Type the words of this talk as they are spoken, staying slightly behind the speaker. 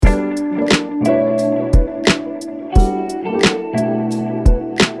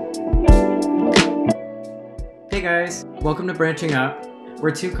guys, welcome to Branching Up.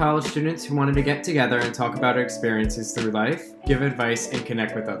 We're two college students who wanted to get together and talk about our experiences through life, give advice, and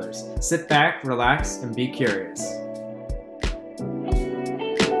connect with others. Sit back, relax, and be curious.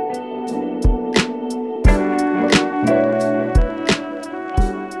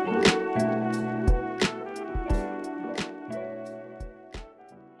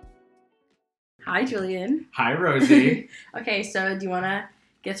 Hi, Julian. Hi, Rosie. Okay, so do you want to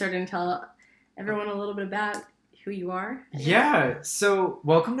get started and tell everyone a little bit about who you are? Yeah, so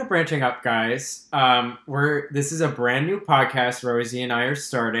welcome to Branching Up, guys. This is a brand new podcast Rosie and I are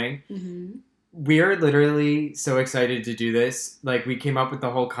starting. Mm-hmm. We are literally so excited to do this. Like, we came up with the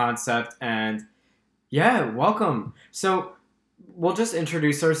whole concept, and yeah, welcome. So we'll just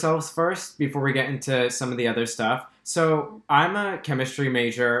introduce ourselves first before we get into some of the other stuff. So I'm a chemistry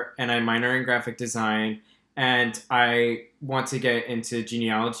major, and I minor in graphic design, and I want to get into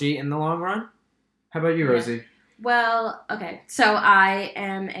genealogy in the long run. How about you, Rosie? Well, okay, so I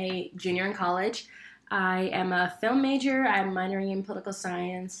am a junior in college. I am a film major. I'm minoring in political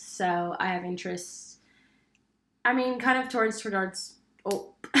science, so I have interests, kind of towards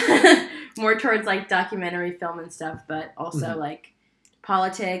more towards, like, documentary film and stuff, but also, like,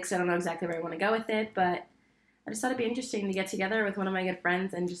 politics. I don't know exactly where I want to go with it, but I just thought it'd be interesting to get together with one of my good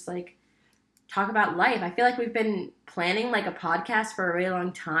friends and just, like, talk about life. I feel like we've been planning, like, a podcast for a really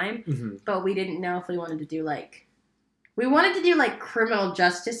long time, but we didn't know if we wanted to do, like... We wanted to do, like, criminal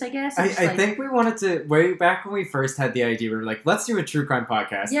justice, I guess. I think we wanted to... Way back when we first had the idea, we were like, let's do a true crime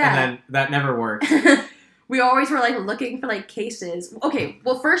podcast. Yeah. And then that never worked. We always were, like, looking for, like, cases. Okay,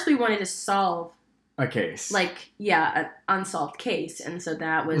 well, first we wanted to solve... A case. Like, yeah, an unsolved case. And so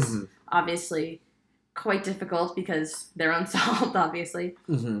that was obviously quite difficult because they're unsolved, obviously.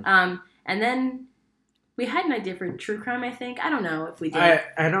 And then we had an idea for true crime, I think. I don't know if we did.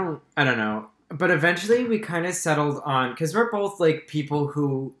 I don't know. But eventually we kind of settled on... Because we're both, like, people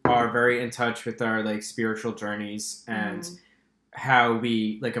who are very in touch with our, like, spiritual journeys and how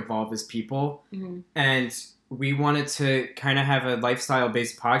we, like, evolve as people. And we wanted to kind of have a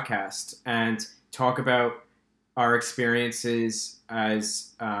lifestyle-based podcast and talk about our experiences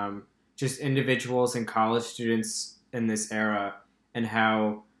as just individuals and college students in this era and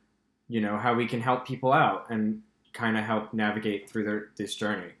how, how we can help people out and kind of help navigate through this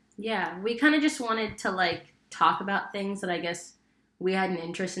journey. Yeah, we kind of just wanted to, like, talk about things that I guess we had an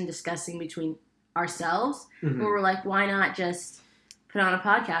interest in discussing between ourselves. Where we're like, why not just put on a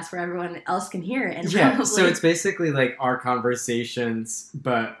podcast where everyone else can hear it? And so it's basically like our conversations,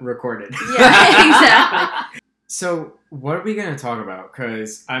 but recorded. Yeah, exactly. So what are we going to talk about?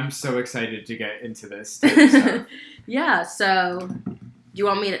 Because I'm so excited to get into this stuff. Yeah, so do you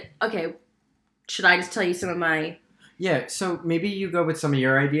want me to... Okay, should I just tell you some of my... Yeah, so maybe you go with some of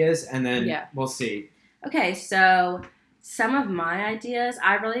your ideas, and then we'll see. Okay, so some of my ideas,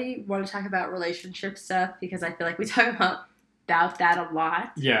 I really want to talk about relationship stuff because I feel like we talk about that a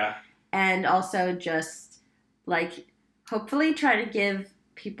lot. Yeah. And also just, like, hopefully try to give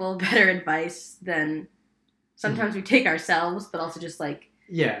people better advice than sometimes we take ourselves, but also just, like,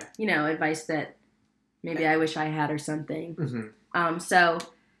 advice that maybe I wish I had or something. So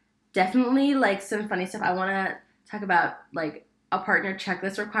definitely, like, some funny stuff. I want to talk about, like, a partner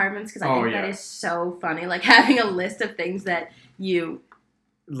checklist requirements because I think that is so funny. Like, having a list of things that you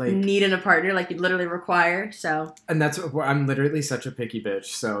need in a partner, like, you literally require. So, and that's what I'm literally such a picky bitch.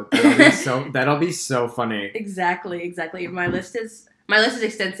 So that'll be so funny. Exactly. My list is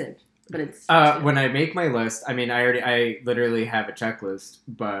extensive, but it's when I make my list. I mean, I literally have a checklist,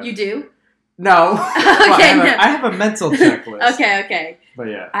 but you do. No. I have a mental checklist. Okay. But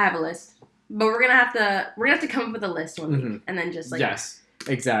yeah, I have a list. But we're gonna have to come up with a list one week, and then just, like... Yes,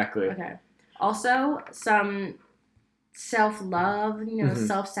 exactly. Okay. Also, some self-love,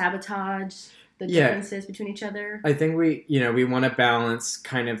 self-sabotage, the differences between each other. I think we want to balance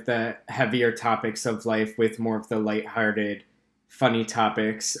kind of the heavier topics of life with more of the lighthearted, funny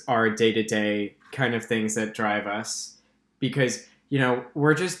topics, our day-to-day kind of things that drive us. Because,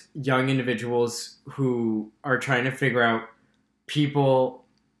 we're just young individuals who are trying to figure out people...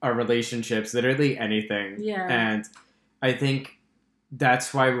 our relationships, literally anything. Yeah. And I think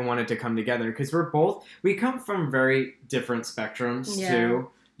that's why we wanted to come together, because we come from very different spectrums too,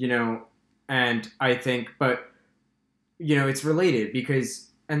 and I think, but, it's related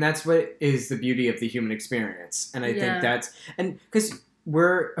and that's what is the beauty of the human experience. And I think because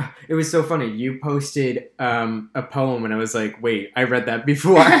it was so funny. You posted a poem and I was like, wait, I read that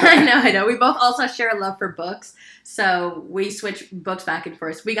before. I know. We both also share a love for books. So we switch books back and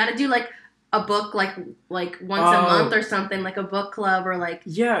forth. We got to do, like, a book like once a month or something, like a book club or like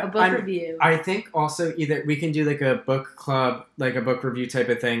a book review. I think also either we can do like a book club, like a book review type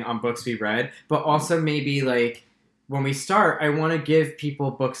of thing on books we read, but also maybe like when we start, I want to give people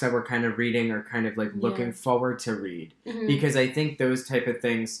books that we're kind of reading or kind of like looking forward to read. Mm-hmm. Because I think those type of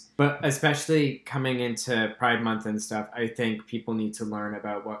things, but especially coming into Pride Month and stuff, I think people need to learn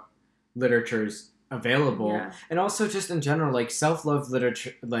about what literature's available. Yeah. And also just in general, like self-love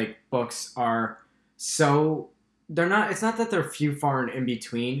literature, like books are so, it's not that they're few, far, and in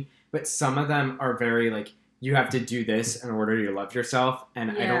between, but some of them are very like, you have to do this in order to love yourself, and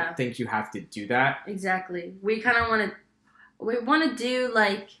I don't think you have to do that. Exactly. We kind of want to do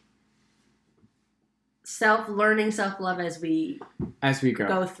like learning self-love as we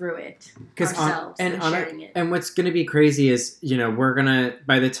go through it ourselves and sharing it. And what's going to be crazy is, we're going to,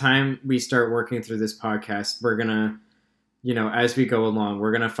 by the time we start working through this podcast, we're going to, as we go along,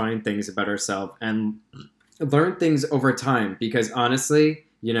 we're going to find things about ourselves and learn things over time, because honestly,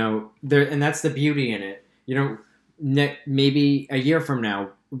 and that's the beauty in it. Maybe a year from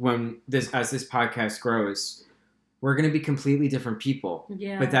now, as this podcast grows, we're going to be completely different people.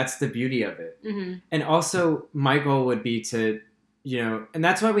 Yeah. But that's the beauty of it. Mm-hmm. And also, my goal would be to, and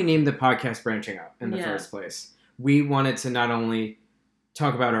that's why we named the podcast Branching Out in the first place. We wanted to not only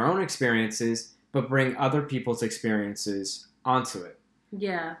talk about our own experiences, but bring other people's experiences onto it.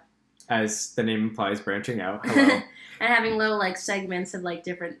 Yeah. As the name implies, branching out. Hello. And having little like segments of like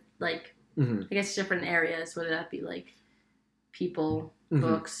different like. Mm-hmm. I guess different areas, whether that be like people,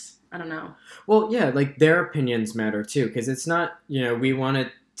 books, I don't know. Well, yeah, like their opinions matter too, because it's not, we want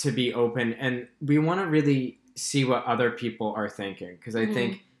it to be open and we want to really see what other people are thinking, because I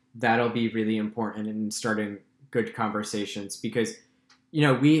think that'll be really important in starting good conversations, because,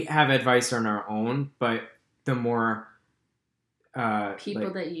 we have advice on our own, but the more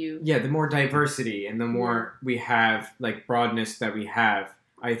people that the more diversity and the more we have like broadness that we have,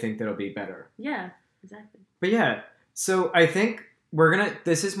 I think that'll be better. Yeah, exactly. But yeah, so I think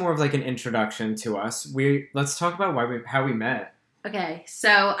this is more of like an introduction to us. Let's talk about how we met. Okay,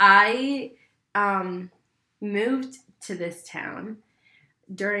 so I moved to this town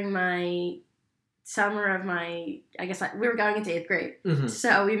during my summer of we were going into 8th grade. Mm-hmm.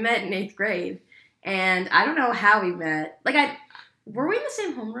 So we met in 8th grade, and I don't know how we met. Were we in the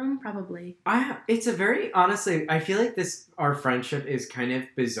same homeroom? Probably. Honestly, I feel like our friendship is kind of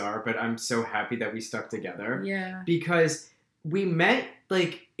bizarre, but I'm so happy that we stuck together. Yeah. Because we met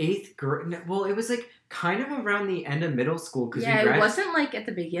like 8th grade. Well, it was like kind of around the end of middle school. It wasn't like at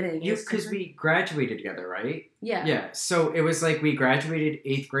the beginning. Because we graduated together, right? Yeah. Yeah. So it was like we graduated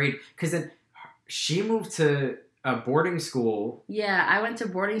 8th grade, because then she moved to a boarding school. Yeah, I went to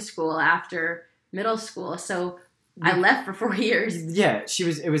boarding school after middle school, so I left for 4 years. Yeah,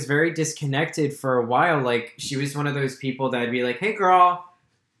 it was very disconnected for a while. Like, she was one of those people that'd be like, hey, girl.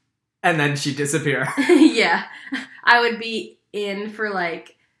 And then she'd disappear. Yeah. I would be in for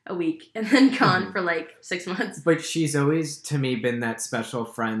like a week and then gone for like 6 months. But she's always, to me, been that special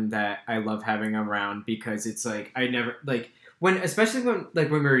friend that I love having around, because it's like, I never, like, especially when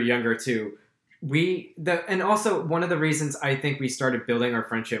we were younger too, and also one of the reasons I think we started building our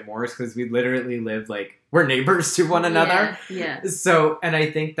friendship more is because we literally lived we're neighbors to one another. Yeah. So, and I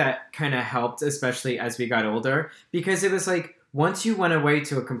think that kind of helped, especially as we got older, because it was like, once you went away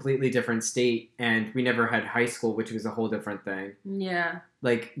to a completely different state, and we never had high school, which was a whole different thing. Yeah.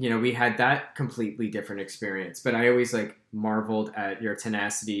 We had that completely different experience, but I always marveled at your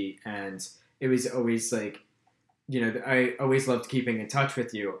tenacity, and it was always I always loved keeping in touch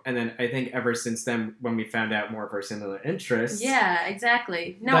with you. And then I think ever since then, when we found out more of our similar interests. Yeah,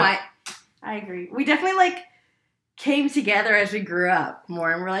 exactly. No, I agree. We definitely came together as we grew up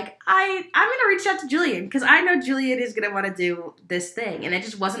more, and we're like, I'm going to reach out to Julian, because I know Julian is going to want to do this thing. And it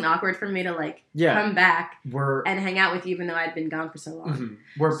just wasn't awkward for me to come back and hang out with you, even though I'd been gone for so long. Mm-hmm.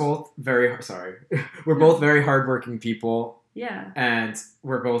 We're both both very hardworking people. Yeah. And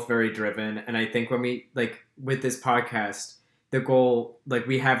we're both very driven. And I think when we, with this podcast, the goal,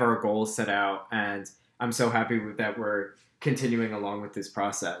 we have our goals set out, and I'm so happy with that we're continuing along with this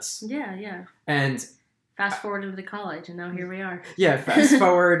process. Yeah, yeah. And fast forward into college, and now here we are. Yeah, fast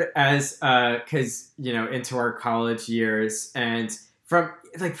forward because, into our college years, and from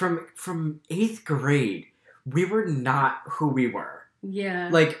 8th grade, we were not who we were. Yeah.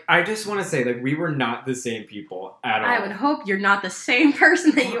 I just want to say, we were not the same people at all. I would hope you're not the same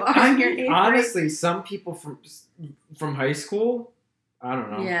person that you are in your 8th grade. Honestly, some people from high school, I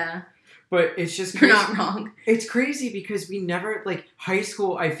don't know. Yeah. But it's just crazy. You're not wrong. It's crazy because we never, high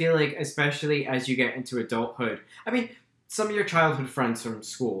school, I feel especially as you get into adulthood. I mean, some of your childhood friends from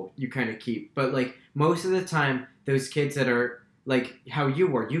school you kind of keep, but like most of the time, those kids that are like how you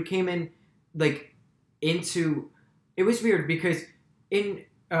were, you came in like into. It was weird because in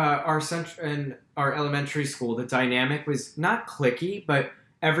our elementary school, the dynamic was not cliquey, but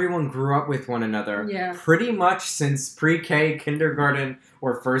everyone grew up with one another. Yeah. Pretty much since pre-K, kindergarten,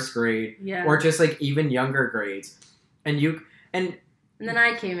 or first grade, or just like even younger grades, and then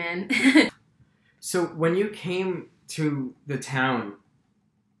I came in. So when you came to the town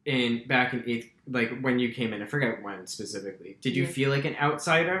back in eighth, like when you came in, I forget when specifically, did you feel like an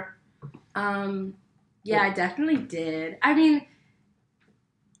outsider? Yeah, I definitely did. I mean,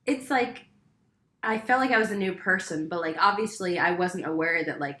 it's like, I felt like I was a new person, but like obviously I wasn't aware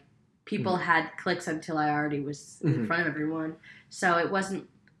that like people had cliques until I already was in front of everyone. So it wasn't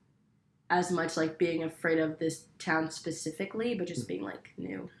as much like being afraid of this town specifically, but just being like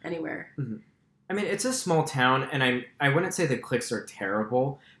new anywhere. I mean, it's a small town, and I wouldn't say the cliques are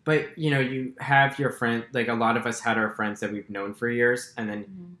terrible, but, you know, you have your friend, like, a lot of us had our friends that we've known for years, and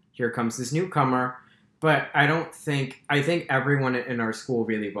then here comes this newcomer, but I think everyone in our school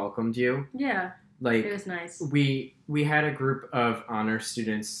really welcomed you. Yeah, like, it was nice. We had a group of honor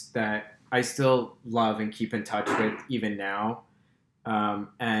students that I still love and keep in touch with even now,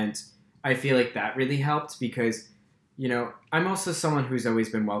 and I feel like that really helped because, you know, I'm also someone who's always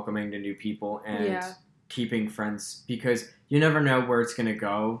been welcoming to new people and keeping friends because you never know where it's going to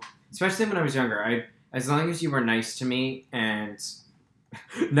go. Especially when I was younger. As long as you were nice to me and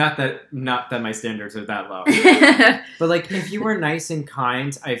not that my standards are that low. But like if you were nice and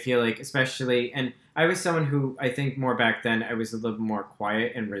kind, I feel like especially, and I was someone who I think more back then I was a little more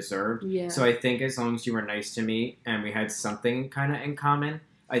quiet and reserved. Yeah. So I think as long as you were nice to me and we had something kind of in common,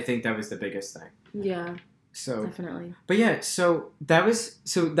 I think that was the biggest thing. Yeah. So definitely. But yeah, so that was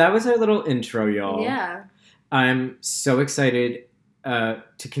our little intro, y'all. Yeah. I'm so excited to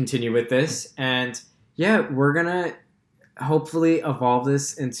continue with this, and yeah, we're gonna hopefully evolve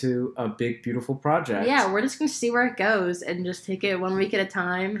this into a big, beautiful project. Yeah, we're just gonna see where it goes and just take it 1 week at a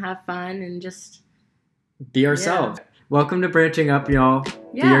time, have fun, and just be ourselves. Yeah. Welcome to Branching Up, y'all.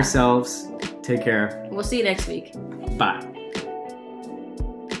 Yeah. Be yourselves. Take care. We'll see you next week. Bye.